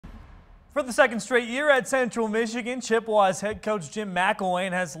For the second straight year at Central Michigan, Chippewa's head coach Jim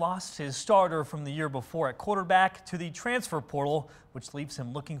McElwain has lost his starter from the year before at quarterback to the transfer portal, which leaves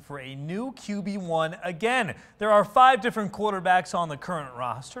him looking for a new QB1 again. There are 5 different quarterbacks on the current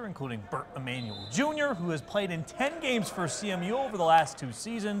roster, including Bert Emanuel Jr., who has played in 10 games for CMU over the last 2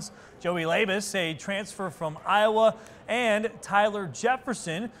 seasons, Joey Labus, a transfer from Iowa, and Tyler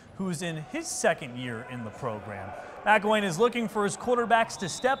Jefferson, who's in his second year in the program. McElwain is looking for his quarterbacks to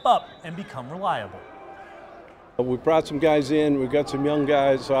step up and become reliable. We brought some guys in. We've got some young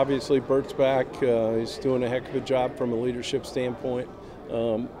guys. Obviously, Bert's back. He's doing a heck of a job from a leadership standpoint.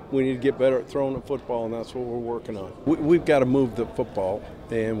 We need to get better at throwing the football, and that's what we're working on. We've got to move the football,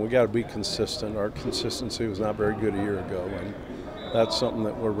 and we've got to be consistent. Our consistency was not very good a year ago, and that's something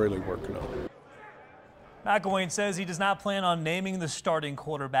that we're really working on. McElwain says he does not plan on naming the starting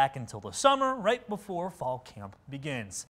quarterback until the summer, right before fall camp begins.